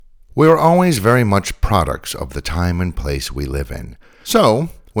We are always very much products of the time and place we live in. So,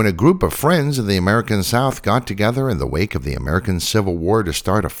 when a group of friends in the American South got together in the wake of the American Civil War to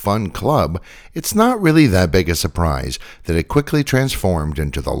start a fun club, it's not really that big a surprise that it quickly transformed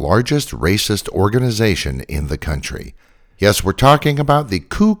into the largest racist organization in the country. Yes, we're talking about the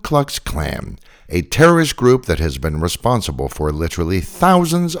Ku Klux Klan, a terrorist group that has been responsible for literally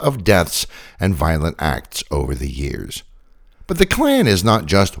thousands of deaths and violent acts over the years. But the Klan is not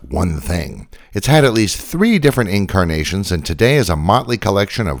just one thing. It's had at least 3 different incarnations, and today is a motley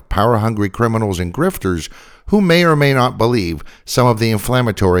collection of power-hungry criminals and grifters who may or may not believe some of the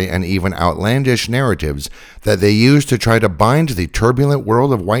inflammatory and even outlandish narratives that they use to try to bind the turbulent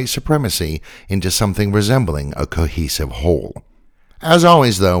world of white supremacy into something resembling a cohesive whole. As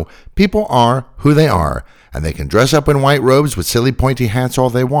always, though, people are who they are, and they can dress up in white robes with silly pointy hats all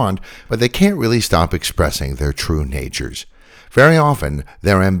they want, but they can't really stop expressing their true natures. Very often,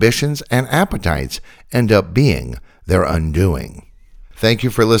 their ambitions and appetites end up being their undoing. Thank you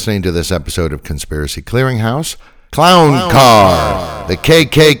for listening to this episode of Conspiracy Clearinghouse. Clown Car, the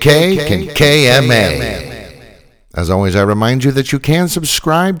KKK can KMA. As always, I remind you that you can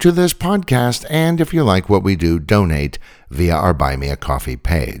subscribe to this podcast, and if you like what we do, donate via our Buy Me a Coffee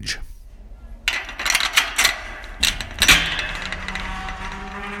page.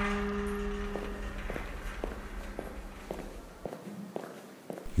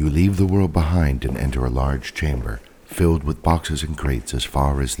 You leave the world behind and enter a large chamber filled with boxes and crates as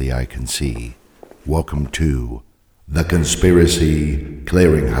far as the eye can see. Welcome to the Conspiracy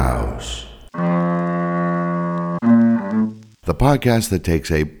Clearinghouse, the podcast that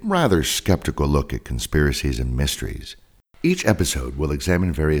takes a rather skeptical look at conspiracies and mysteries. Each episode will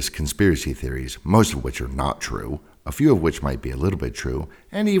examine various conspiracy theories, most of which are not true, a few of which might be a little bit true,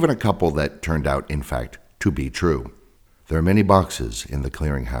 and even a couple that turned out, in fact, to be true. There are many boxes in the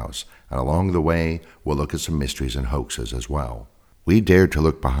clearinghouse, and along the way, we'll look at some mysteries and hoaxes as well. We dare to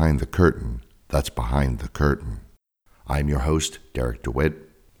look behind the curtain that's behind the curtain. I'm your host, Derek DeWitt.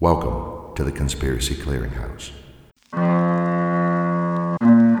 Welcome to the Conspiracy Clearinghouse.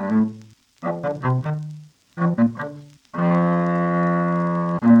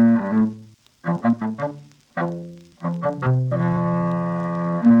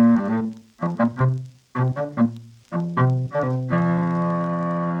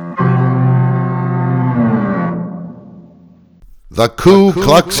 The Ku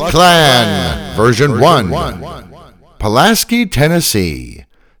Klux Klan, Version 1, Pulaski, Tennessee,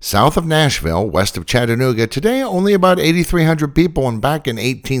 south of Nashville, west of Chattanooga. Today, only about 8,300 people, and back in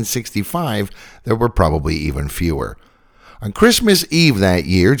 1865, there were probably even fewer. On Christmas Eve that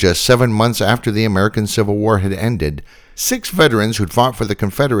year, just 7 months after the American Civil War had ended, 6 veterans who'd fought for the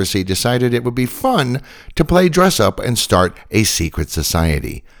Confederacy decided it would be fun to play dress-up and start a secret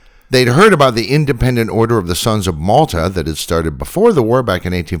society. They'd heard about the Independent Order of the Sons of Malta that had started before the war back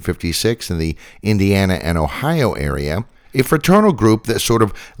in 1856 in the Indiana and Ohio area, a fraternal group that sort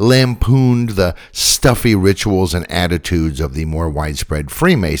of lampooned the stuffy rituals and attitudes of the more widespread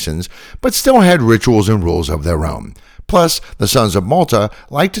Freemasons, but still had rituals and rules of their own. Plus, the Sons of Malta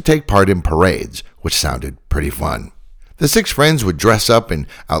liked to take part in parades, which sounded pretty fun. The 6 friends would dress up in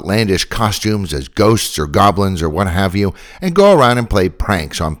outlandish costumes as ghosts or goblins or what have you, and go around and play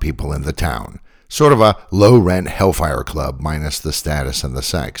pranks on people in the town. Sort of a low-rent Hellfire Club minus the status and the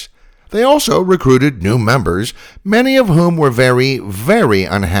sex. They also recruited new members, many of whom were very, very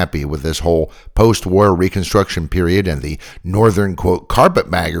unhappy with this whole post-war Reconstruction period and the northern, quote,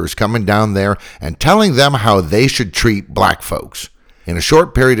 carpetbaggers coming down there and telling them how they should treat black folks. In a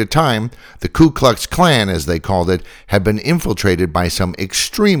short period of time, the Ku Klux Klan, as they called it, had been infiltrated by some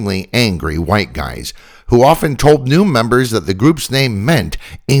extremely angry white guys, who often told new members that the group's name meant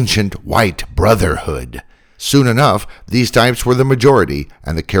Ancient White Brotherhood. Soon enough, these types were the majority,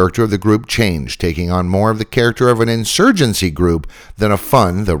 and the character of the group changed, taking on more of the character of an insurgency group than a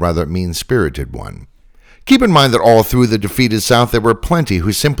fun, though rather mean-spirited one. Keep in mind that all through the defeated South there were plenty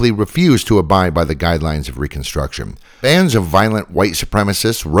who simply refused to abide by the guidelines of Reconstruction. Bands of violent white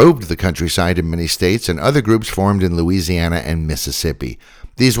supremacists roved the countryside in many states, and other groups formed in Louisiana and Mississippi.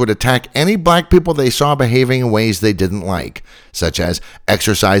 These would attack any black people they saw behaving in ways they didn't like, such as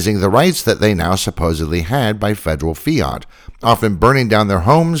exercising the rights that they now supposedly had by federal fiat, often burning down their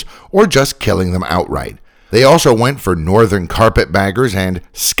homes or just killing them outright. They also went for northern carpetbaggers and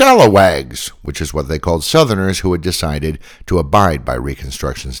scalawags, which is what they called Southerners who had decided to abide by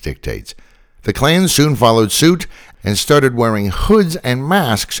Reconstruction's dictates. The Klan soon followed suit and started wearing hoods and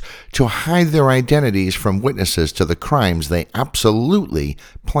masks to hide their identities from witnesses to the crimes they absolutely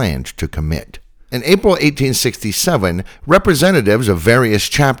planned to commit. In April 1867, representatives of various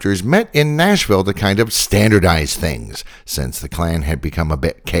chapters met in Nashville to kind of standardize things, since the Klan had become a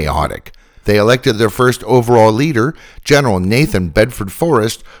bit chaotic. They elected their first overall leader, General Nathan Bedford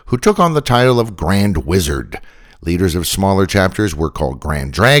Forrest, who took on the title of Grand Wizard. Leaders of smaller chapters were called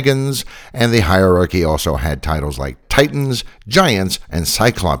Grand Dragons, and the hierarchy also had titles like Titans, Giants, and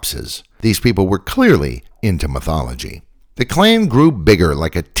Cyclopses. These people were clearly into mythology. The Klan grew bigger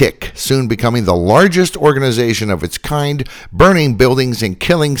like a tick, soon becoming the largest organization of its kind, burning buildings and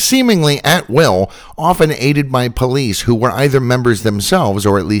killing seemingly at will, often aided by police who were either members themselves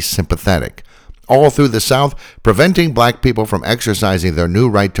or at least sympathetic. All through the South, preventing black people from exercising their new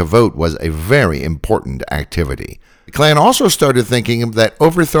right to vote was a very important activity. The Klan also started thinking that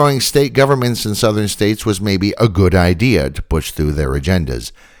overthrowing state governments in southern states was maybe a good idea to push through their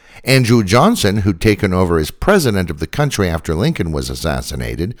agendas. Andrew Johnson, who'd taken over as president of the country after Lincoln was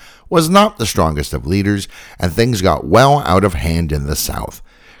assassinated, was not the strongest of leaders, and things got well out of hand in the South.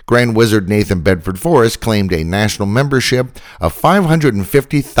 Grand Wizard Nathan Bedford Forrest claimed a national membership of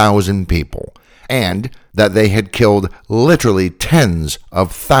 550,000 people, and that they had killed literally tens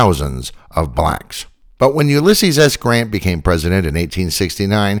of thousands of blacks. But when Ulysses S. Grant became president in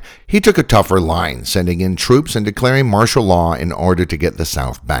 1869, he took a tougher line, sending in troops and declaring martial law in order to get the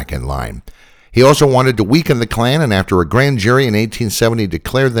South back in line. He also wanted to weaken the Klan, and after a grand jury in 1870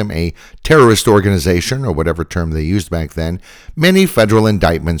 declared them a terrorist organization, or whatever term they used back then, many federal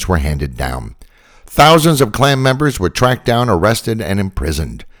indictments were handed down. Thousands of Klan members were tracked down, arrested, and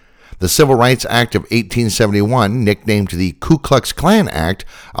imprisoned. The Civil Rights Act of 1871, nicknamed the Ku Klux Klan Act,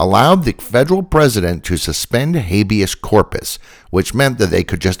 allowed the federal president to suspend habeas corpus, which meant that they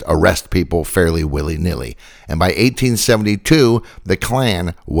could just arrest people fairly willy-nilly. And by 1872, the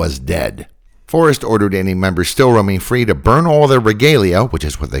Klan was dead. Forrest ordered any members still roaming free to burn all their regalia, which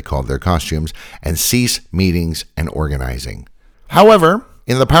is what they called their costumes, and cease meetings and organizing. However,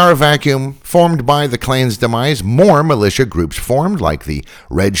 in the power vacuum formed by the Klan's demise, more militia groups formed, like the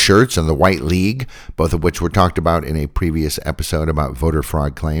Red Shirts and the White League, both of which were talked about in a previous episode about voter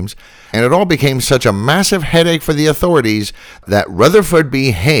fraud claims. And it all became such a massive headache for the authorities that Rutherford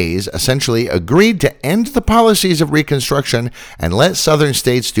B. Hayes essentially agreed to end the policies of Reconstruction and let southern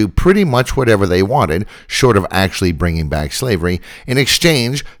states do pretty much whatever they wanted, short of actually bringing back slavery, in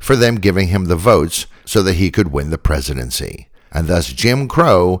exchange for them giving him the votes so that he could win the presidency. And thus Jim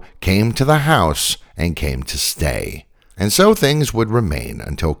Crow came to the house and came to stay. And so things would remain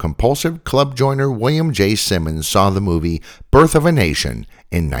until compulsive club joiner William J. Simmons saw the movie Birth of a Nation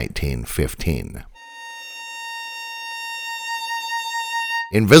in 1915.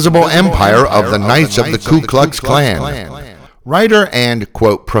 Invisible Empire of the Knights of the Ku Klux Klan. Writer and,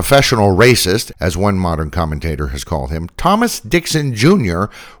 quote, professional racist, as one modern commentator has called him, Thomas Dixon Jr.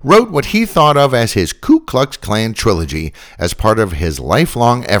 wrote what he thought of as his Ku Klux Klan trilogy as part of his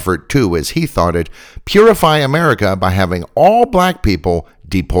lifelong effort to, as he thought it, purify America by having all black people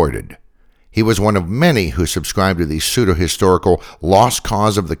deported. He was one of many who subscribed to the pseudo-historical lost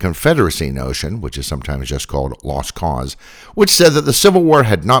cause of the Confederacy notion, which is sometimes just called lost cause, which said that the Civil War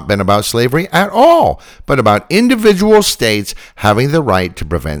had not been about slavery at all, but about individual states having the right to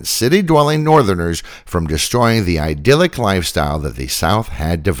prevent city-dwelling Northerners from destroying the idyllic lifestyle that the South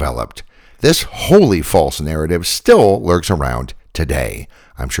had developed. This wholly false narrative still lurks around today.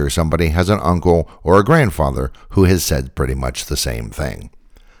 I'm sure somebody has an uncle or a grandfather who has said pretty much the same thing.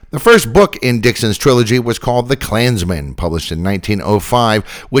 The first book in Dixon's trilogy was called The Klansman, published in 1905,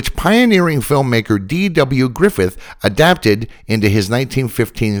 which pioneering filmmaker D.W. Griffith adapted into his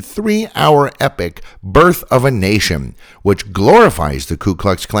 1915 three-hour epic Birth of a Nation, which glorifies the Ku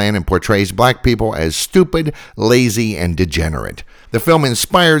Klux Klan and portrays black people as stupid, lazy, and degenerate. The film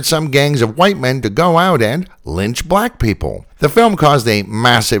inspired some gangs of white men to go out and lynch black people. The film caused a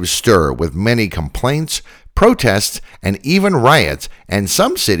massive stir with many complaints, protests, and even riots, and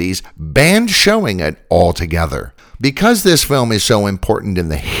some cities banned showing it altogether. Because this film is so important in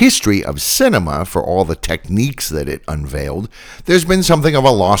the history of cinema for all the techniques that it unveiled, there's been something of a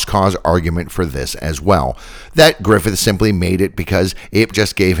lost cause argument for this as well, that Griffith simply made it because it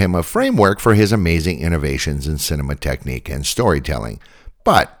just gave him a framework for his amazing innovations in cinema technique and storytelling.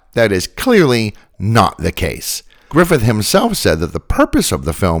 But that is clearly not the case. Griffith himself said that the purpose of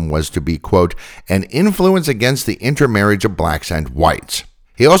the film was to be, quote, an influence against the intermarriage of blacks and whites.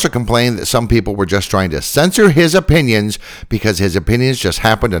 He also complained that some people were just trying to censor his opinions because his opinions just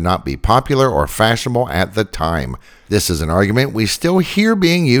happened to not be popular or fashionable at the time. This is an argument we still hear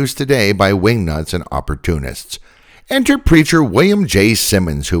being used today by wingnuts and opportunists. Enter preacher William J.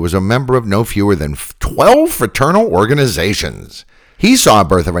 Simmons, who was a member of no fewer than 12 fraternal organizations. He saw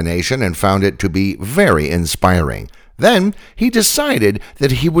Birth of a Nation and found it to be very inspiring. Then he decided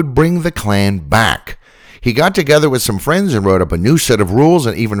that he would bring the Klan back. He got together with some friends and wrote up a new set of rules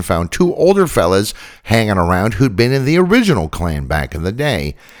and even found two older fellas hanging around who'd been in the original Klan back in the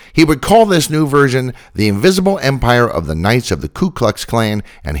day. He would call this new version the Invisible Empire of the Knights of the Ku Klux Klan,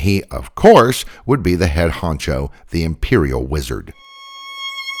 and he, of course, would be the head honcho, the Imperial Wizard.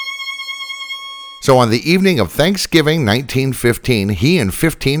 So on the evening of Thanksgiving 1915, he and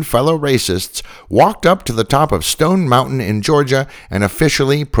 15 fellow racists walked up to the top of Stone Mountain in Georgia and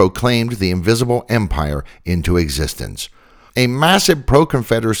officially proclaimed the Invisible Empire into existence. A massive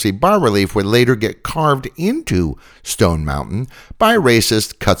pro-Confederacy bas-relief would later get carved into Stone Mountain by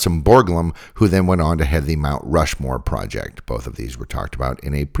racist Cutzam Borglum, who then went on to head the Mount Rushmore Project. Both of these were talked about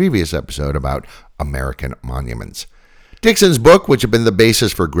in a previous episode about American monuments. Dixon's book, which had been the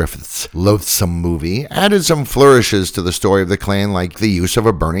basis for Griffith's loathsome movie, added some flourishes to the story of the Klan, like the use of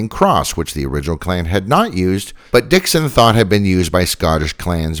a burning cross, which the original Klan had not used, but Dixon thought had been used by Scottish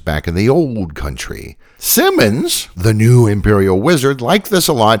clans back in the old country. Simmons, the new Imperial Wizard, liked this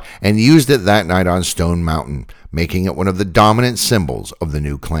a lot and used it that night on Stone Mountain, making it one of the dominant symbols of the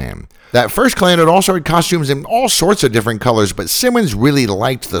new Klan. That first Klan had also had costumes in all sorts of different colors, but Simmons really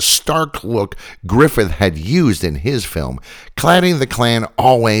liked the stark look Griffith had used in his film, cladding the Klan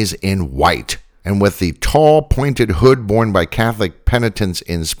always in white, and with the tall, pointed hood worn by Catholic penitents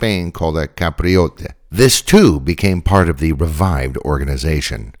in Spain called a capriote. This, too, became part of the revived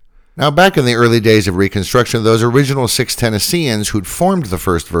organization. Now, back in the early days of Reconstruction, those original 6 Tennesseans who'd formed the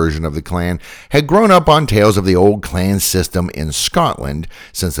first version of the Klan had grown up on tales of the old Klan system in Scotland,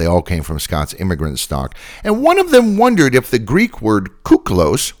 since they all came from Scots immigrant stock, and one of them wondered if the Greek word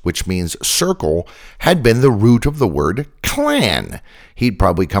kuklos, which means circle, had been the root of the word clan. He'd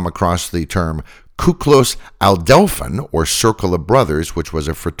probably come across the term Kuklos Adelphon, or Circle of Brothers, which was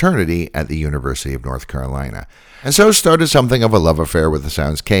a fraternity at the University of North Carolina. And so started something of a love affair with the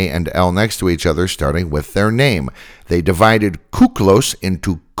sounds K and L next to each other, starting with their name. They divided Kuklos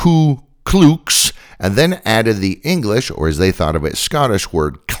into Ku Klux, and then added the English, or as they thought of it, Scottish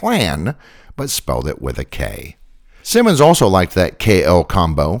word clan, but spelled it with a K. Simmons also liked that KL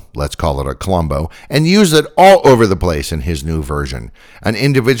combo, let's call it a Columbo, and used it all over the place in his new version. An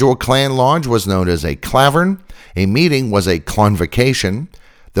individual Klan lodge was known as a clavern, a meeting was a clonvocation,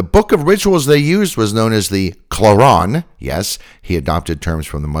 the book of rituals they used was known as the Quran. Yes, he adopted terms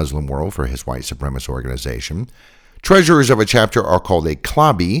from the Muslim world for his white supremacist organization. Treasurers of a chapter are called a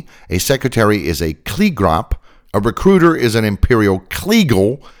klabi, a secretary is a kligrop, a recruiter is an imperial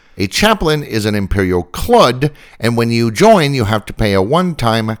klegel, a chaplain is an imperial klud, and when you join, you have to pay a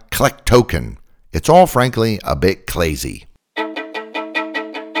one-time klek token. It's all, frankly, a bit clazy.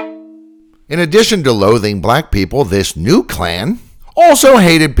 In addition to loathing black people, this new Klan also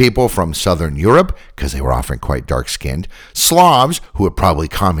hated people from Southern Europe, because they were often quite dark-skinned, Slavs, who were probably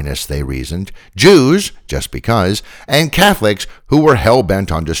communists, they reasoned, Jews, just because, and Catholics, who were hell-bent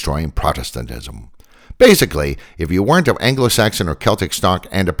on destroying Protestantism. Basically, if you weren't of Anglo-Saxon or Celtic stock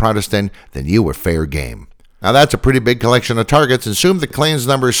and a Protestant, then you were fair game. Now that's a pretty big collection of targets, and soon the Klan's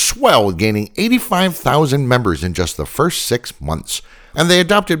numbers swelled, gaining 85,000 members in just the first 6 months. And they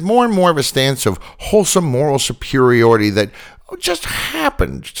adopted more and more of a stance of wholesome moral superiority that just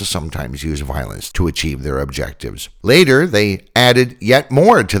happened to sometimes use violence to achieve their objectives. Later, they added yet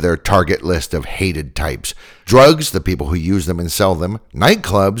more to their target list of hated types. Drugs, the people who use them and sell them,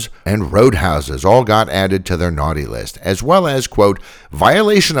 nightclubs, and roadhouses all got added to their naughty list, as well as, quote,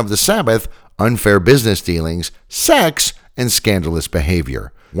 violation of the Sabbath, unfair business dealings, sex, and scandalous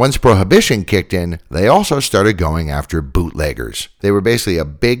behavior. Once prohibition kicked in, they also started going after bootleggers. They were basically a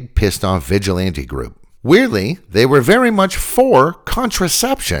big pissed-off vigilante group. Weirdly, they were very much for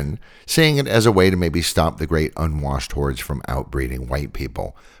contraception, seeing it as a way to maybe stop the great unwashed hordes from outbreeding white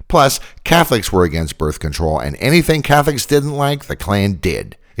people. Plus, Catholics were against birth control, and anything Catholics didn't like, the Klan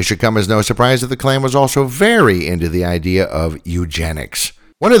did. It should come as no surprise that the Klan was also very into the idea of eugenics.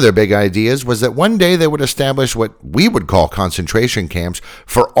 One of their big ideas was that one day they would establish what we would call concentration camps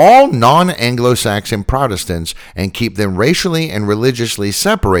for all non-Anglo-Saxon Protestants and keep them racially and religiously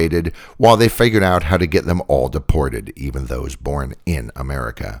separated while they figured out how to get them all deported, even those born in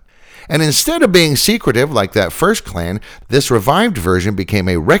America. And instead of being secretive like that first Klan, this revived version became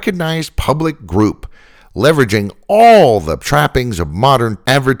a recognized public group, leveraging all the trappings of modern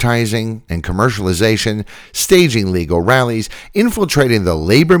advertising and commercialization, staging legal rallies, infiltrating the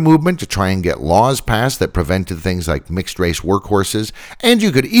labor movement to try and get laws passed that prevented things like mixed-race workhorses, and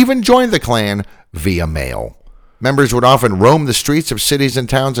you could even join the Klan via mail. Members would often roam the streets of cities and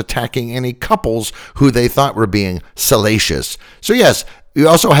towns attacking any couples who they thought were being salacious. So yes, you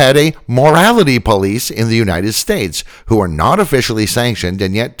also had a morality police in the United States who are not officially sanctioned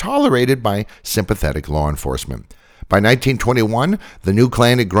and yet tolerated by sympathetic law enforcement. By 1921, the new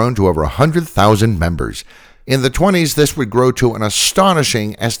Klan had grown to over 100,000 members. In the 20s, this would grow to an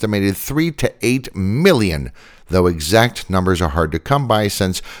astonishing estimated 3 to 8 million, though exact numbers are hard to come by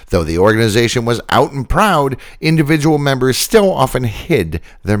since, though the organization was out and proud, individual members still often hid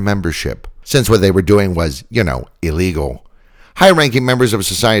their membership, since what they were doing was, illegal. High-ranking members of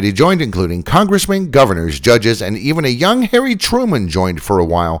society joined, including congressmen, governors, judges, and even a young Harry Truman joined for a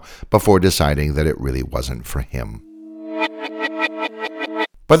while before deciding that it really wasn't for him.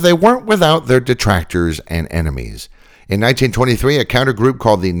 But they weren't without their detractors and enemies. In 1923, a countergroup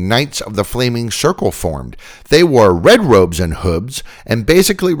called the Knights of the Flaming Circle formed. They wore red robes and hoods and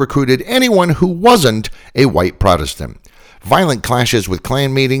basically recruited anyone who wasn't a white Protestant. Violent clashes with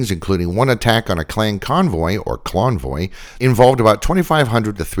Klan meetings, including one attack on a Klan convoy, or Klonvoy, involved about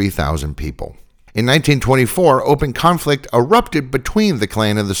 2,500 to 3,000 people. In 1924, open conflict erupted between the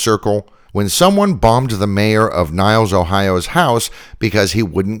Klan and the Circle when someone bombed the mayor of Niles, Ohio's house because he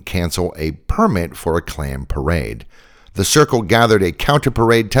wouldn't cancel a permit for a Klan parade. The Circle gathered a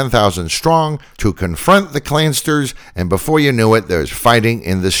counter-parade 10,000 strong to confront the Klansters, and before you knew it, there was fighting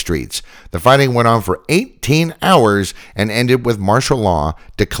in the streets. The fighting went on for 18 hours and ended with martial law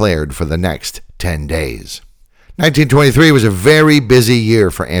declared for the next 10 days. 1923 was a very busy year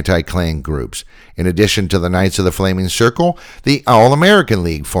for anti-Klan groups. In addition to the Knights of the Flaming Circle, the All-American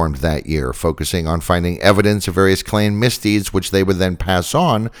League formed that year, focusing on finding evidence of various Klan misdeeds which they would then pass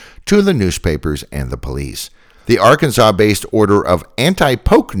on to the newspapers and the police. The Arkansas-based Order of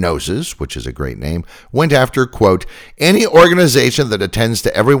Anti-Poke-Noses, which is a great name, went after, quote, any organization that attends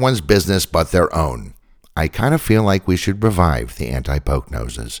to everyone's business but their own. I kind of feel like we should revive the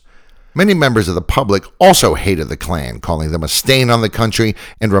Anti-Poke-Noses. Many members of the public also hated the Klan, calling them a stain on the country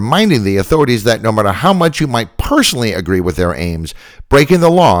and reminding the authorities that no matter how much you might personally agree with their aims, breaking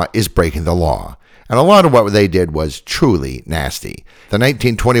the law is breaking the law. And a lot of what they did was truly nasty. The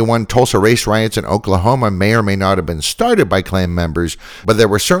 1921 Tulsa race riots in Oklahoma may or may not have been started by Klan members, but there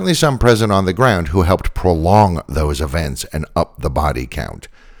were certainly some present on the ground who helped prolong those events and up the body count.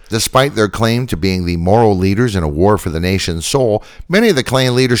 Despite their claim to being the moral leaders in a war for the nation's soul, many of the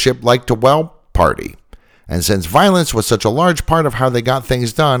Klan leadership liked to, party. And since violence was such a large part of how they got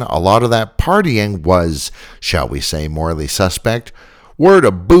things done, a lot of that partying was, shall we say, morally suspect. Word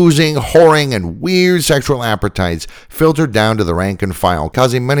of boozing, whoring, and weird sexual appetites filtered down to the rank and file,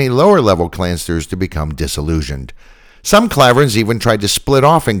 causing many lower-level Klansters to become disillusioned. Some Klaverns even tried to split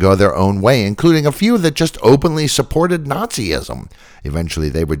off and go their own way, including a few that just openly supported Nazism. Eventually,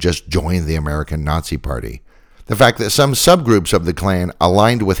 they would just join the American Nazi Party. The fact that some subgroups of the Klan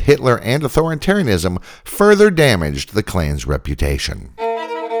aligned with Hitler and authoritarianism further damaged the Klan's reputation.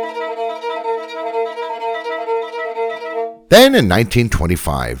 Then in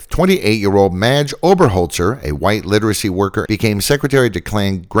 1925, 28-year-old Madge Oberholzer, a white literacy worker, became secretary to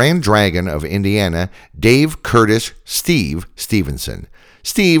Klan Grand Dragon of Indiana, Dave Curtis Steve Stevenson.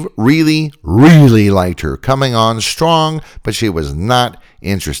 Steve really liked her, coming on strong, but she was not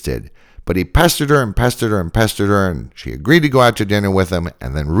interested. But he pestered her, and she agreed to go out to dinner with him,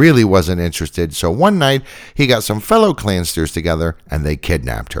 and then really wasn't interested. So one night, he got some fellow Klansters together, and they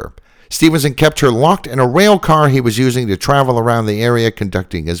kidnapped her. Stevenson kept her locked in a rail car he was using to travel around the area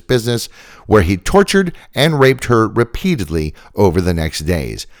conducting his business, where he tortured and raped her repeatedly over the next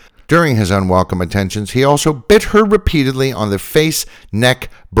days. During his unwelcome attentions, he also bit her repeatedly on the face, neck,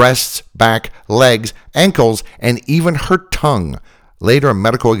 breasts, back, legs, ankles, and even her tongue. Later, a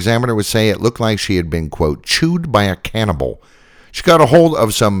medical examiner would say it looked like she had been, quote, chewed by a cannibal. She got a hold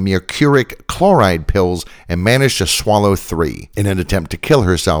of some mercuric chloride pills and managed to swallow 3 in an attempt to kill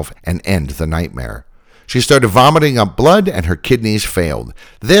herself and end the nightmare. She started vomiting up blood and her kidneys failed.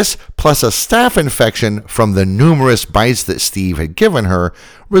 This, plus a staph infection from the numerous bites that Steve had given her,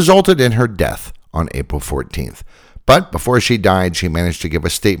 resulted in her death on April 14th. But before she died, she managed to give a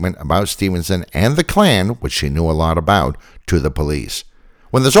statement about Stevenson and the Klan, which she knew a lot about, to the police.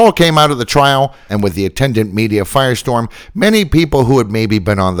 When this all came out of the trial, and with the attendant media firestorm, many people who had maybe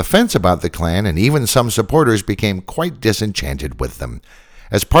been on the fence about the Klan, and even some supporters, became quite disenchanted with them.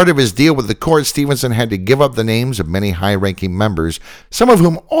 As part of his deal with the court, Stevenson had to give up the names of many high-ranking members, some of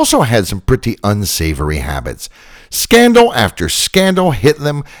whom also had some pretty unsavory habits. Scandal after scandal hit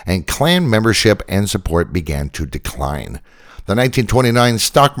them, and Klan membership and support began to decline. The 1929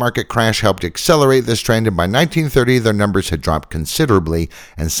 stock market crash helped accelerate this trend, and by 1930 their numbers had dropped considerably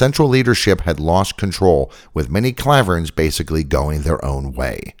and central leadership had lost control, with many Klaverns basically going their own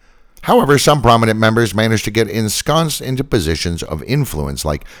way. However, some prominent members managed to get ensconced into positions of influence,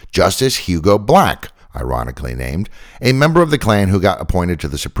 like Justice Hugo Black, ironically named, a member of the Klan who got appointed to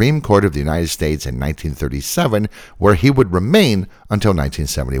the Supreme Court of the United States in 1937, where he would remain until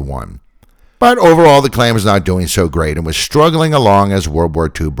 1971. But overall, the Klan was not doing so great and was struggling along as World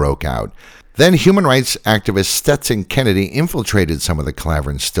War II broke out. Then human rights activist Stetson Kennedy infiltrated some of the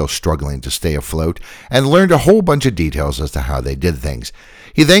Klaverns still struggling to stay afloat and learned a whole bunch of details as to how they did things.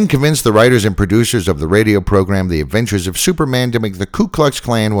 He then convinced the writers and producers of the radio program The Adventures of Superman to make the Ku Klux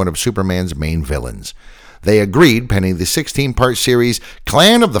Klan one of Superman's main villains. They agreed, penning the 16-part series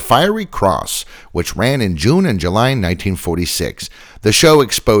Klan of the Fiery Cross, which ran in June and July 1946. The show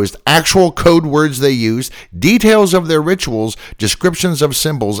exposed actual code words they used, details of their rituals, descriptions of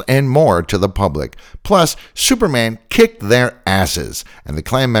symbols, and more to the public. Plus, Superman kicked their asses, and the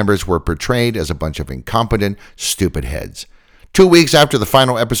Klan members were portrayed as a bunch of incompetent, stupid heads. 2 weeks after the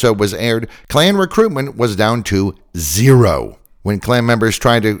final episode was aired, Klan recruitment was down to 0. When Klan members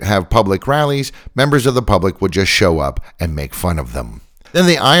tried to have public rallies, members of the public would just show up and make fun of them. Then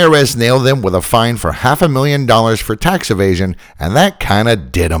the IRS nailed them with a fine for $500,000 for tax evasion, and that kinda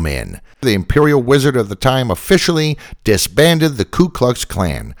did them in. The Imperial Wizard of the time officially disbanded the Ku Klux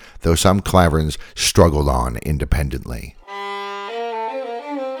Klan, though some Klaverns struggled on independently.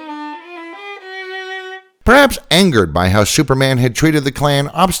 Perhaps angered by how Superman had treated the Klan,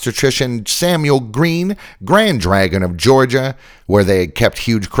 obstetrician Samuel Green, Grand Dragon of Georgia, where they had kept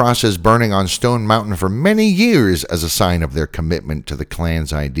huge crosses burning on Stone Mountain for many years as a sign of their commitment to the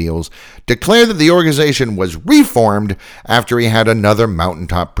Klan's ideals, declared that the organization was reformed after he had another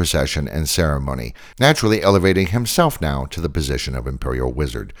mountaintop procession and ceremony, naturally elevating himself now to the position of Imperial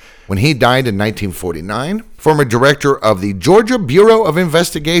Wizard. When he died in 1949, former director of the Georgia Bureau of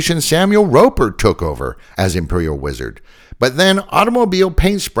Investigation Samuel Roper took over as Imperial Wizard. But then automobile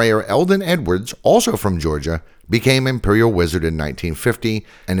paint sprayer Eldon Edwards, also from Georgia, became Imperial Wizard in 1950,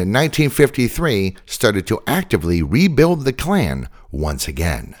 and in 1953 started to actively rebuild the Klan once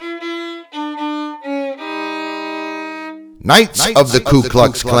again. Knights of the Ku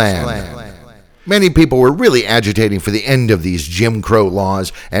Klux Klan. Many people were really agitating for the end of these Jim Crow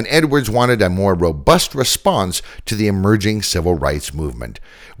laws, and Edwards wanted a more robust response to the emerging civil rights movement.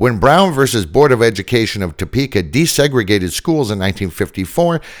 When Brown versus Board of Education of Topeka desegregated schools in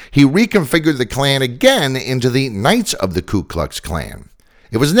 1954, he reconfigured the Klan again into the Knights of the Ku Klux Klan.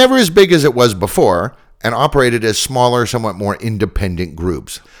 It was never as big as it was before, and operated as smaller, somewhat more independent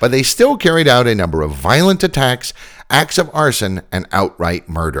groups, but they still carried out a number of violent attacks, acts of arson, and outright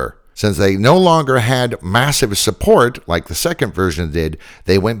murder. Since they no longer had massive support like the second version did,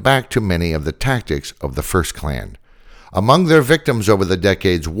 they went back to many of the tactics of the first Klan. Among their victims over the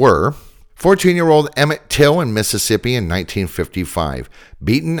decades were 14-year-old Emmett Till in Mississippi in 1955,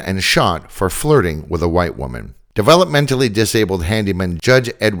 beaten and shot for flirting with a white woman. Developmentally disabled handyman Judge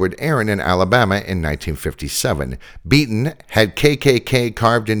Edward Aaron in Alabama in 1957, beaten, had KKK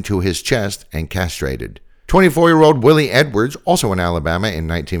carved into his chest, and castrated. 24-year-old Willie Edwards, also in Alabama in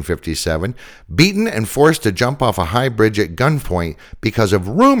 1957, beaten and forced to jump off a high bridge at gunpoint because of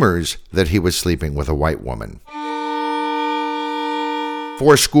rumors that he was sleeping with a white woman.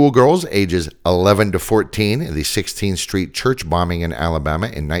 4 schoolgirls ages 11 to 14 in the 16th Street church bombing in Alabama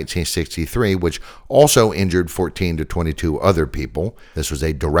in 1963, which also injured 14 to 22 other people. This was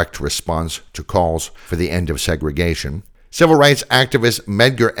a direct response to calls for the end of segregation. Civil rights activist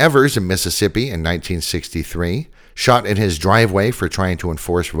Medgar Evers in Mississippi in 1963, shot in his driveway for trying to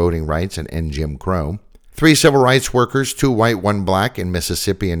enforce voting rights and end Jim Crow. 3 civil rights workers, 2 white, 1 black, in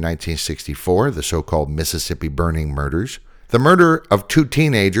Mississippi in 1964, the so-called Mississippi Burning murders. The murder of 2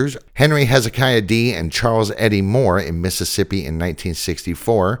 teenagers, Henry Hezekiah D. and Charles Eddie Moore in Mississippi in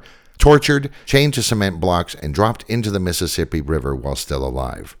 1964, tortured, chained to cement blocks, and dropped into the Mississippi River while still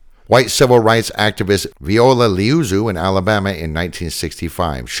alive. White civil rights activist Viola Liuzzo in Alabama in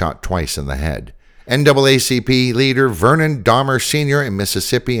 1965, shot twice in the head. NAACP leader Vernon Dahmer Sr. in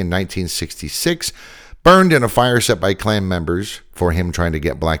Mississippi in 1966, burned in a fire set by Klan members for him trying to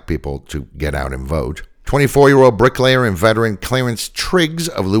get black people to get out and vote. 24-year-old bricklayer and veteran Clarence Triggs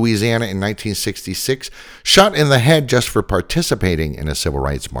of Louisiana in 1966, shot in the head just for participating in a civil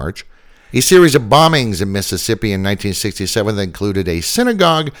rights march. A series of bombings in Mississippi in 1967 that included a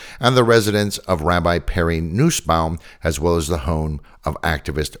synagogue and the residence of Rabbi Perry Nussbaum, as well as the home of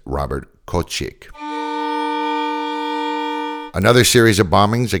activist Robert Kochik. Another series of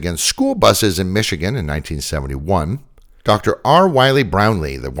bombings against school buses in Michigan in 1971. Dr. R. Wiley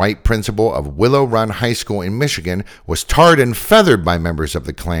Brownlee, the white principal of Willow Run High School in Michigan, was tarred and feathered by members of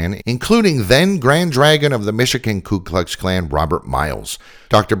the Klan, including then Grand Dragon of the Michigan Ku Klux Klan, Robert Miles.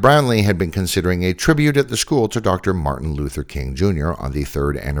 Dr. Brownlee had been considering a tribute at the school to Dr. Martin Luther King Jr. on the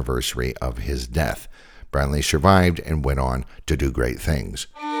 3rd anniversary of his death. Brownlee survived and went on to do great things.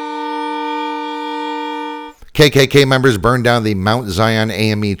 KKK members burned down the Mount Zion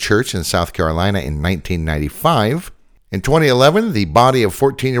AME Church in South Carolina in 1995. In 2011, the body of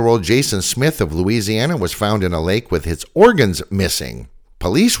 14-year-old Jason Smith of Louisiana was found in a lake with his organs missing.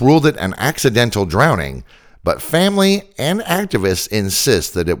 Police ruled it an accidental drowning, but family and activists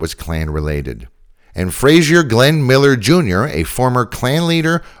insist that it was Klan-related. And Frazier Glenn Miller Jr., a former Klan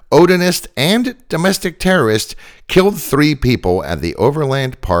leader, Odinist, and domestic terrorist, killed 3 people at the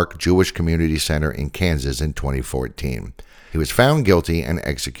Overland Park Jewish Community Center in Kansas in 2014. He was found guilty and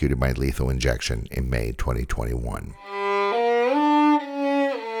executed by lethal injection in May 2021.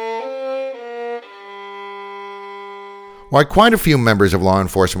 While quite a few members of law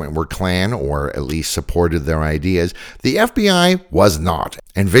enforcement were Klan, or at least supported their ideas, the FBI was not,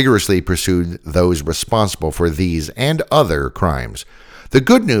 and vigorously pursued those responsible for these and other crimes. The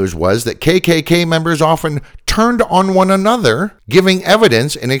good news was that KKK members often turned on one another, giving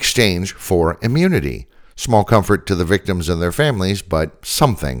evidence in exchange for immunity. Small comfort to the victims and their families, but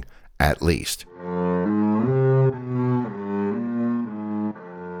something at least.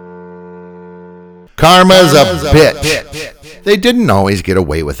 Karma's a bitch. They didn't always get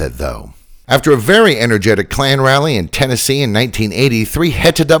away with it, though. After a very energetic Klan rally in Tennessee in 1983,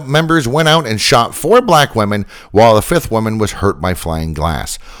 Headed members went out and shot 4 black women, while the 5th woman was hurt by flying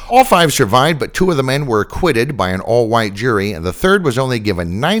glass. All 5 survived, but 2 of the men were acquitted by an all-white jury, and the 3rd was only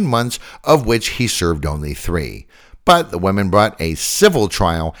given 9 months, of which he served only 3. But the women brought a civil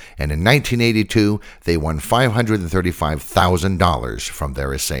trial, and in 1982, they won $535,000 from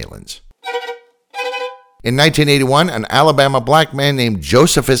their assailants. In 1981, an Alabama black man named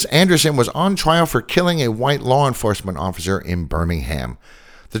Josephus Anderson was on trial for killing a white law enforcement officer in Birmingham.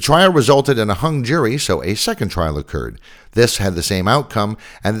 The trial resulted in a hung jury, so a second trial occurred. This had the same outcome,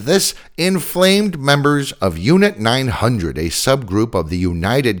 and this inflamed members of Unit 900, a subgroup of the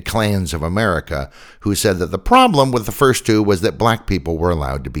United Klans of America, who said that the problem with the first 2 was that black people were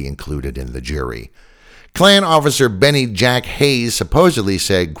allowed to be included in the jury. Klan officer Benny Jack Hayes supposedly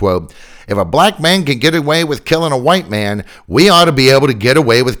said, quote, "If a black man can get away with killing a white man, we ought to be able to get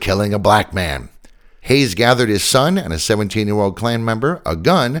away with killing a black man." Hayes gathered his son and a 17-year-old Klan member, a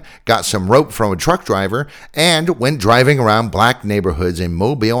gun, got some rope from a truck driver, and went driving around black neighborhoods in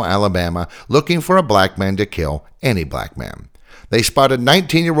Mobile, Alabama, looking for a black man to kill any black man. They spotted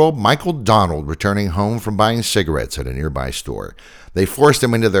 19-year-old Michael Donald returning home from buying cigarettes at a nearby store. They forced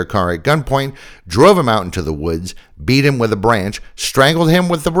him into their car at gunpoint, drove him out into the woods, beat him with a branch, strangled him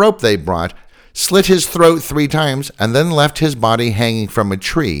with the rope they brought, slit his throat 3 times, and then left his body hanging from a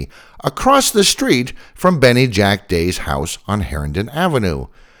tree across the street from Benny Jack Day's house on Herndon Avenue.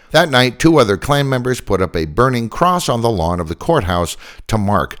 That night, 2 other Klan members put up a burning cross on the lawn of the courthouse to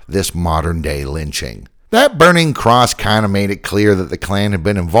mark this modern-day lynching. That burning cross kind of made it clear that the Klan had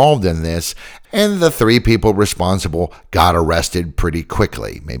been involved in this, and the 3 people responsible got arrested pretty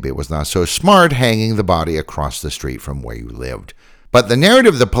quickly. Maybe it was not so smart hanging the body across the street from where you lived. But the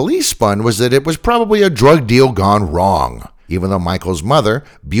narrative the police spun was that it was probably a drug deal gone wrong, even though Michael's mother,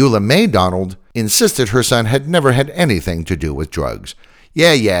 Beulah May Donald, insisted her son had never had anything to do with drugs.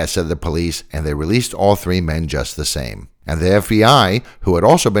 Yeah, said the police, and they released all 3 men just the same. And the FBI, who had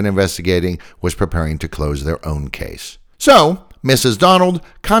also been investigating, was preparing to close their own case. So, Mrs. Donald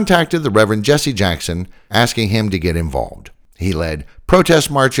contacted the Reverend Jesse Jackson, asking him to get involved. He led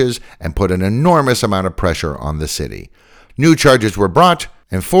protest marches and put an enormous amount of pressure on the city. New charges were brought,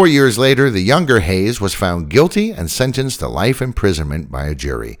 and 4 years later, the younger Hayes was found guilty and sentenced to life imprisonment by a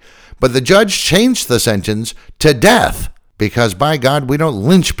jury. But the judge changed the sentence to death, because by God, we don't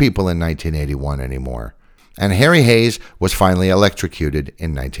lynch people in 1981 anymore. And Harry Hayes was finally electrocuted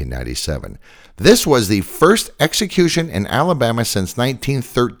in 1997. This was the first execution in Alabama since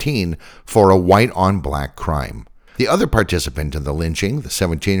 1913 for a white-on-black crime. The other participant in the lynching, the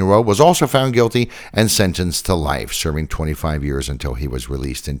 17-year-old, was also found guilty and sentenced to life, serving 25 years until he was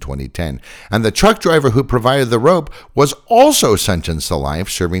released in 2010. And the truck driver who provided the rope was also sentenced to life,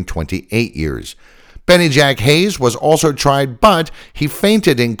 serving 28 years. Benny Jack Hayes was also tried, but he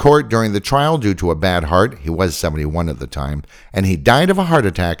fainted in court during the trial due to a bad heart. He was 71 at the time, and he died of a heart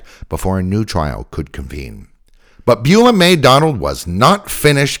attack before a new trial could convene. But Beulah May Donald was not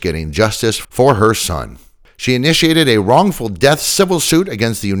finished getting justice for her son. She initiated a wrongful death civil suit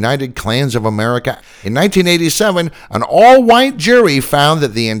against the United Klans of America. In 1987, an all-white jury found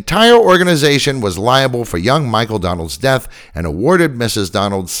that the entire organization was liable for young Michael Donald's death and awarded Mrs.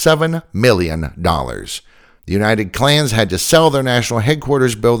 Donald $7 million. The United Klans had to sell their national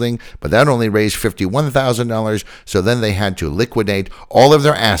headquarters building, but that only raised $51,000, so then they had to liquidate all of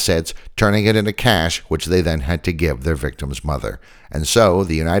their assets, turning it into cash, which they then had to give their victim's mother. And so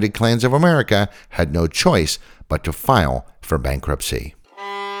the United Klans of America had no choice but to file for bankruptcy.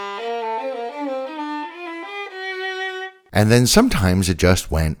 And then sometimes it just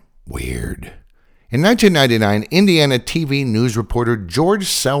went weird. In 1999, Indiana TV news reporter George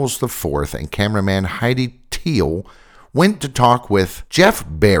Sells IV and cameraman Heidi Teal went to talk with Jeff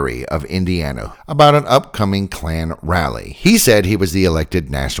Berry of Indiana about an upcoming Klan rally. He said he was the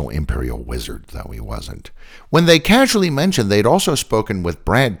elected National Imperial Wizard, though he wasn't. When they casually mentioned they'd also spoken with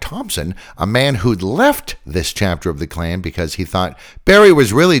Brad Thompson, a man who'd left this chapter of the Klan because he thought Berry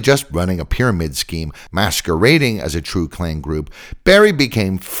was really just running a pyramid scheme, masquerading as a true Klan group, Berry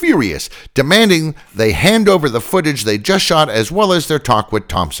became furious, demanding they hand over the footage they just shot as well as their talk with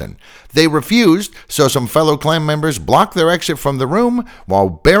Thompson. They refused, so some fellow Klan members blocked their exit from the room while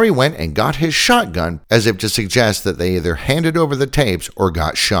Berry went and got his shotgun as if to suggest that they either handed over the tapes or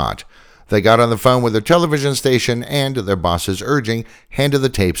got shot. They got on the phone with their television station and, their bosses urging, handed the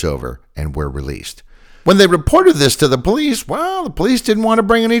tapes over and were released. When they reported this to the police, well, the police didn't want to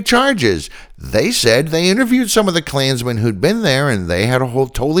bring any charges. They said they interviewed some of the Klansmen who'd been there and they had a whole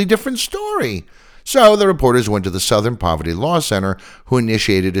totally different story. So the reporters went to the Southern Poverty Law Center, who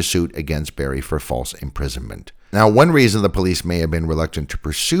initiated a suit against Berry for false imprisonment. Now, one reason the police may have been reluctant to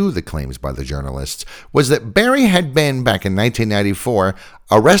pursue the claims by the journalists was that Berry had been, back in 1994,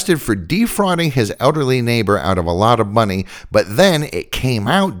 arrested for defrauding his elderly neighbor out of a lot of money, but then it came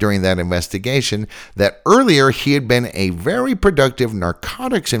out during that investigation that earlier he had been a very productive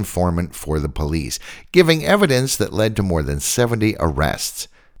narcotics informant for the police, giving evidence that led to more than 70 arrests.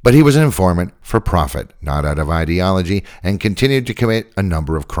 But he was an informant for profit, not out of ideology, and continued to commit a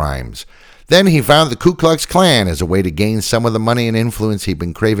number of crimes. Then he found the Ku Klux Klan as a way to gain some of the money and influence he'd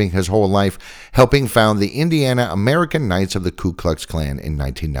been craving his whole life, helping found the Indiana American Knights of the Ku Klux Klan in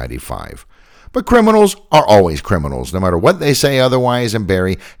 1995. But criminals are always criminals, no matter what they say otherwise, and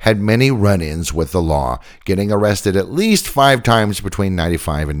Berry had many run-ins with the law, getting arrested at least 5 times between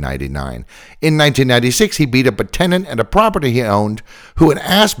 95 and 99. In 1996, he beat up a tenant at a property he owned who had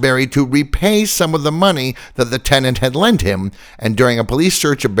asked Berry to repay some of the money that the tenant had lent him, and during a police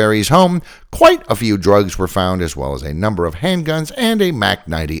search of Berry's home, quite a few drugs were found, as well as a number of handguns and a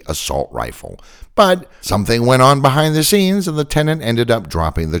MAC-90 assault rifle. But something went on behind the scenes, and the tenant ended up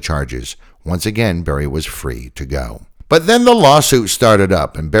dropping the charges. Once again, Berry was free to go. But then the lawsuit started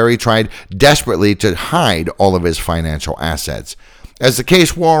up, and Berry tried desperately to hide all of his financial assets. As the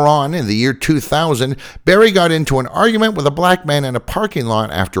case wore on, in the year 2000, Berry got into an argument with a black man in a parking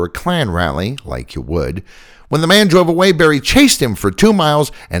lot after a Klan rally, like you would. When the man drove away, Berry chased him for 2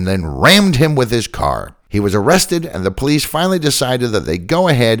 miles and then rammed him with his car. He was arrested, and the police finally decided that they'd go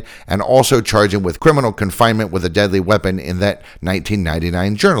ahead and also charge him with criminal confinement with a deadly weapon in that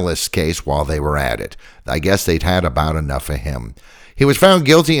 1999 journalist's case while they were at it. I guess they'd had about enough of him. He was found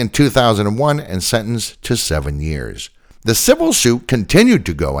guilty in 2001 and sentenced to 7 years. The civil suit continued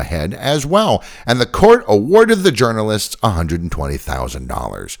to go ahead as well, and the court awarded the journalists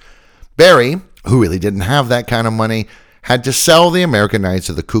 $120,000. Berry, who really didn't have that kind of money, had to sell the American Knights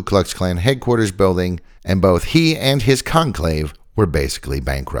of the Ku Klux Klan headquarters building, and both he and his conclave were basically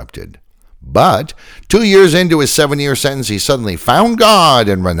bankrupted. But 2 years into his 7-year sentence, he suddenly found God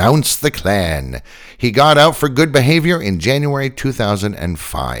and renounced the Klan. He got out for good behavior in January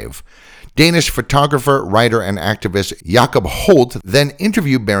 2005. Danish photographer, writer, and activist Jacob Holt then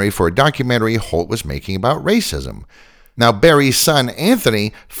interviewed Berry for a documentary Holt was making about racism. Now, Berry's son,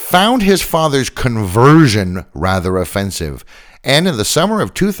 Anthony, found his father's conversion rather offensive, and in the summer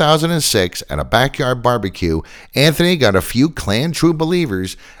of 2006, at a backyard barbecue, Anthony got a few Klan true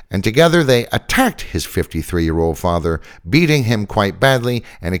believers, and together they attacked his 53-year-old father, beating him quite badly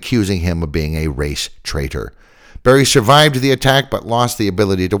and accusing him of being a race traitor. Berry survived the attack but lost the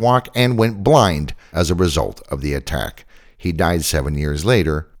ability to walk and went blind as a result of the attack. He died 7 years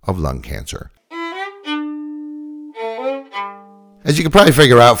later of lung cancer. As you can probably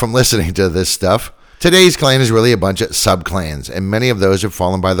figure out from listening to this stuff, today's Klan is really a bunch of sub-clans, and many of those have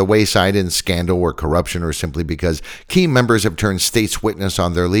fallen by the wayside in scandal or corruption, or simply because key members have turned state's witness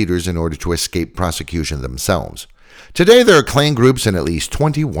on their leaders in order to escape prosecution themselves. Today, there are Klan groups in at least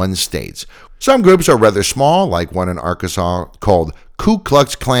 21 states. Some groups are rather small, like one in Arkansas called Ku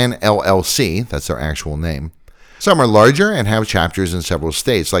Klux Klan LLC, that's their actual name. Some are larger and have chapters in several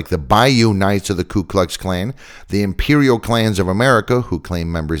states, like the Bayou Knights of the Ku Klux Klan, the Imperial Klans of America, who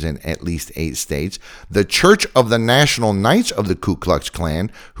claim members in at least 8 states, the Church of the National Knights of the Ku Klux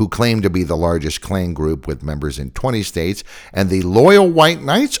Klan, who claim to be the largest Klan group with members in 20 states, and the Loyal White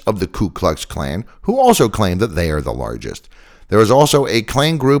Knights of the Ku Klux Klan, who also claim that they are the largest. There is also a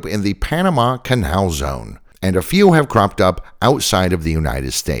Klan group in the Panama Canal Zone, and a few have cropped up outside of the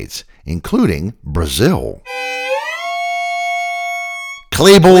United States, including Brazil.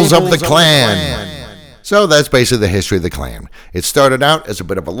 Klebols of the Klan. So that's basically the history of the Klan. It started out as a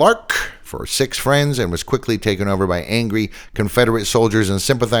bit of a lark for 6 friends and was quickly taken over by angry Confederate soldiers and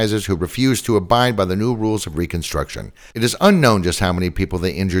sympathizers who refused to abide by the new rules of Reconstruction. It is unknown just how many people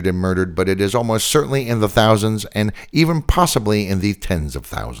they injured and murdered, but it is almost certainly in the thousands and even possibly in the tens of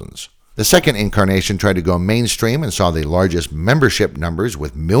thousands. The second incarnation tried to go mainstream and saw the largest membership numbers,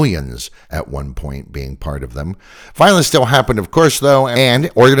 with millions at one point being part of them. Violence still happened, of course, though,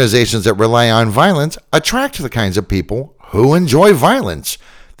 and organizations that rely on violence attract the kinds of people who enjoy violence.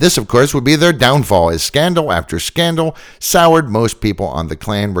 This, of course, would be their downfall, as scandal after scandal soured most people on the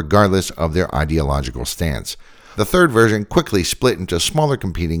Klan regardless of their ideological stance. The third version quickly split into smaller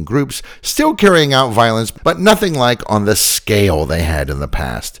competing groups, still carrying out violence, but nothing like on the scale they had in the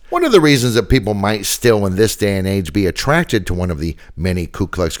past. One of the reasons that people might still in this day and age be attracted to one of the many Ku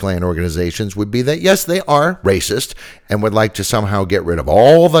Klux Klan organizations would be that, yes, they are racist and would like to somehow get rid of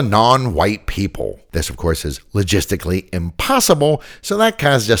all the non-white people. This, of course, is logistically impossible, so that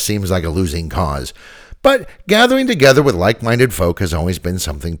kind of just seems like a losing cause. But gathering together with like-minded folk has always been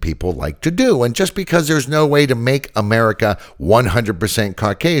something people like to do, and just because there's no way to make America 100%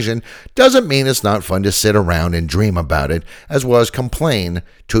 Caucasian doesn't mean it's not fun to sit around and dream about it, as well as complain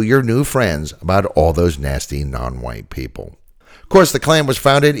to your new friends about all those nasty non-white people. Of course, the Klan was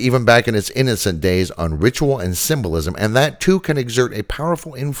founded even back in its innocent days on ritual and symbolism, and that too can exert a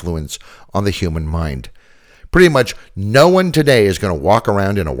powerful influence on the human mind. Pretty much no one today is going to walk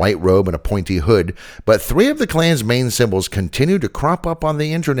around in a white robe and a pointy hood, but 3 of the Klan's main symbols continue to crop up on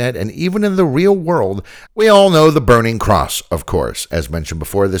the internet and even in the real world. We all know the burning cross, of course. As mentioned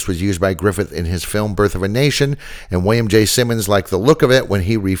before, this was used by Griffith in his film Birth of a Nation, and William J. Simmons liked the look of it when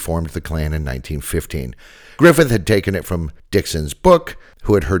he reformed the Klan in 1915. Griffith had taken it from Dixon's book,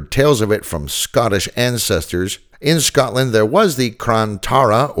 who had heard tales of it from Scottish ancestors. In Scotland, there was the Crann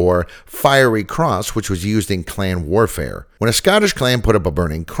Tara, or fiery cross, which was used in clan warfare. When a Scottish clan put up a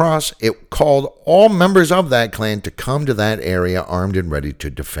burning cross, it called all members of that clan to come to that area armed and ready to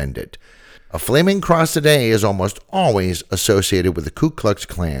defend it. A flaming cross today is almost always associated with the Ku Klux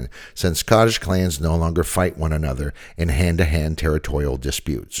Klan, since Scottish clans no longer fight one another in hand-to-hand territorial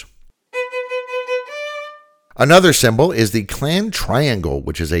disputes. Another symbol is the Klan triangle,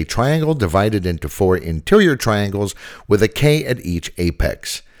 which is a triangle divided into 4 interior triangles with a K at each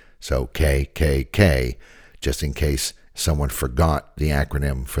apex. So KKK, just in case someone forgot the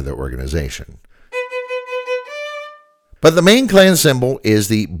acronym for the organization. But the main Klan symbol is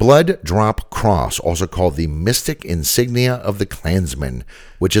the blood drop cross, also called the mystic insignia of the Klansman,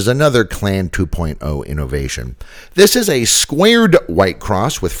 which is another Klan 2.0 innovation. This is a squared white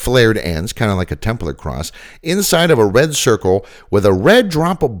cross with flared ends, kind of like a Templar cross, inside of a red circle with a red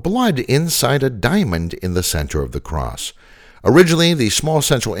drop of blood inside a diamond in the center of the cross. Originally, the small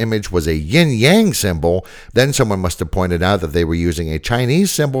central image was a yin-yang symbol. Then someone must have pointed out that they were using a Chinese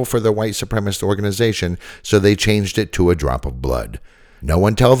symbol for their white supremacist organization, so they changed it to a drop of blood. No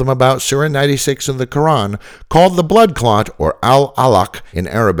one tell them about Surah 96 in the Quran, called the blood clot, or al-alaq in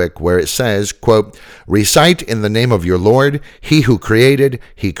Arabic, where it says, quote, "Recite in the name of your Lord, he created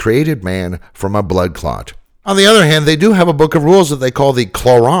man from a blood clot." On the other hand, they do have a book of rules that they call the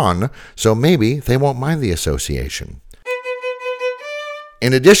Quran, so maybe they won't mind the association.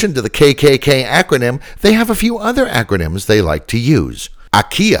 In addition to the KKK acronym, they have a few other acronyms they like to use.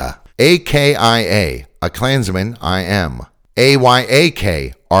 AKIA, A-K-I-A, a Klansman, I am.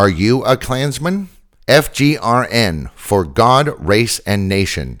 AYAK, are you a Klansman? FGRN, for God, race, and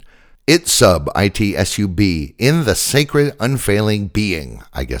nation. ITSUB, I-T-S-U-B, in the sacred, unfailing being.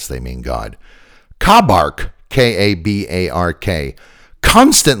 I guess they mean God. KABARK, K-A-B-A-R-K,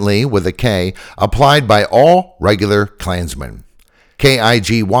 constantly with a K, applied by all regular Klansmen.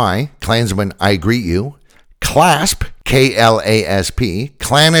 K-I-G-Y, Klansman, I greet you. CLASP, K-L-A-S-P,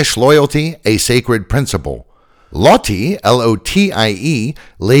 clannish loyalty, a sacred principle. LOTIE, L-O-T-I-E,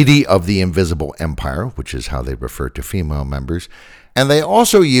 Lady of the Invisible Empire, which is how they refer to female members. And they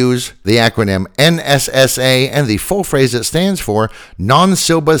also use the acronym NSSA and the full phrase it stands for, Non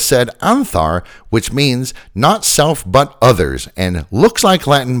Silba Sed Anthar, which means not self but others, and looks like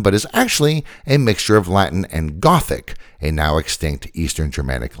Latin but is actually a mixture of Latin and Gothic, a now extinct Eastern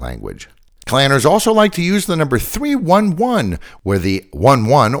Germanic language. Klanners also like to use the number 311, where the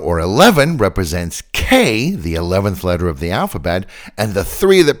 11 or 11 represents K, the 11th letter of the alphabet, and the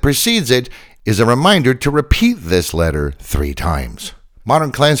 3 that precedes it is a reminder to repeat this letter 3 times.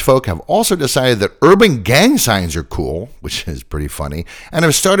 Modern clansfolk have also decided that urban gang signs are cool, which is pretty funny, and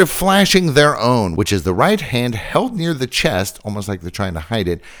have started flashing their own, which is the right hand held near the chest, almost like they're trying to hide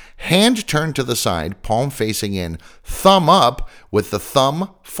it, hand turned to the side, palm facing in, thumb up, with the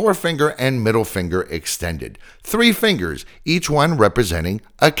thumb, forefinger, and middle finger extended. 3 fingers, each one representing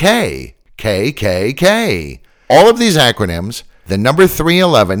a K. K, K, K. All of these acronyms, the number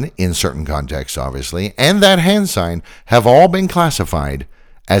 311, in certain contexts obviously, and that hand sign have all been classified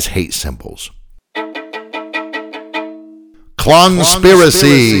as hate symbols.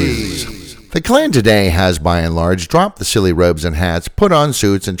 Conspiracies. The Klan today has by and large dropped the silly robes and hats, put on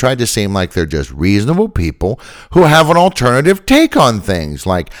suits, and tried to seem like they're just reasonable people who have an alternative take on things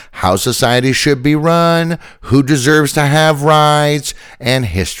like how society should be run, who deserves to have rights, and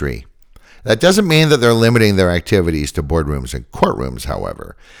history. That doesn't mean that they're limiting their activities to boardrooms and courtrooms,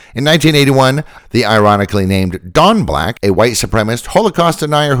 however. In 1981, the ironically named Don Black, a white supremacist, Holocaust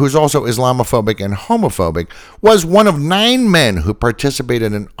denier who's also Islamophobic and homophobic, was one of 9 men who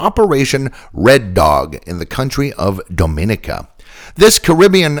participated in Operation Red Dog in the country of Dominica. This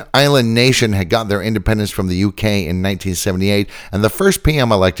Caribbean island nation had got their independence from the UK in 1978, and the first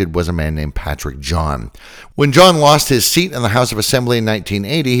PM elected was a man named Patrick John. When John lost his seat in the House of Assembly in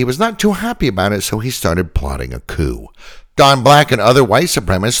 1980, he was not too happy about it, so he started plotting a coup. Don Black and other white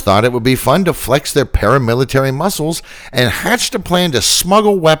supremacists thought it would be fun to flex their paramilitary muscles and hatched a plan to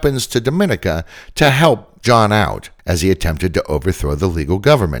smuggle weapons to Dominica to help John out as he attempted to overthrow the legal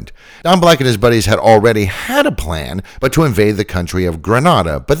government. Don Black and his buddies had already had a plan, but to invade the country of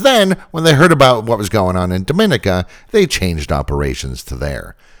Grenada. But then, when they heard about what was going on in Dominica, they changed operations to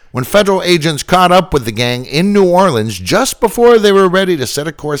there. When federal agents caught up with the gang in New Orleans just before they were ready to set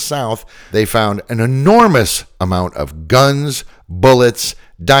a course south, they found an enormous amount of guns, bullets,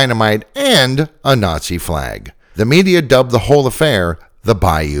 dynamite, and a Nazi flag. The media dubbed the whole affair the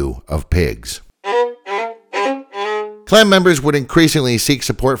Bayou of Pigs. Klan members would increasingly seek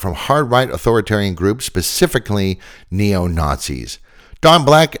support from hard-right authoritarian groups, specifically neo-Nazis. Don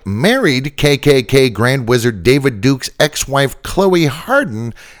Black married KKK Grand Wizard David Duke's ex-wife Chloe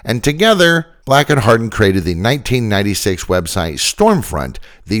Harden, and together, Black and Harden created the 1996 website Stormfront,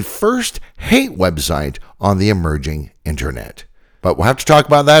 the first hate website on the emerging internet. But we'll have to talk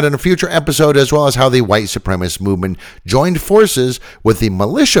about that in a future episode, as well as how the white supremacist movement joined forces with the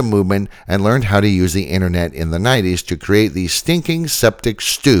militia movement and learned how to use the internet in the 90s to create the stinking septic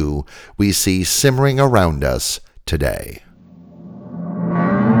stew we see simmering around us today.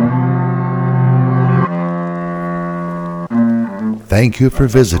 Thank you for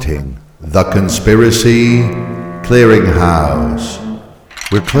visiting The Conspiracy Clearinghouse.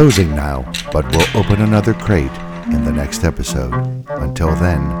 We're closing now, but we'll open another crate in the next episode. Until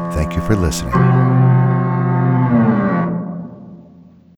then, thank you for listening.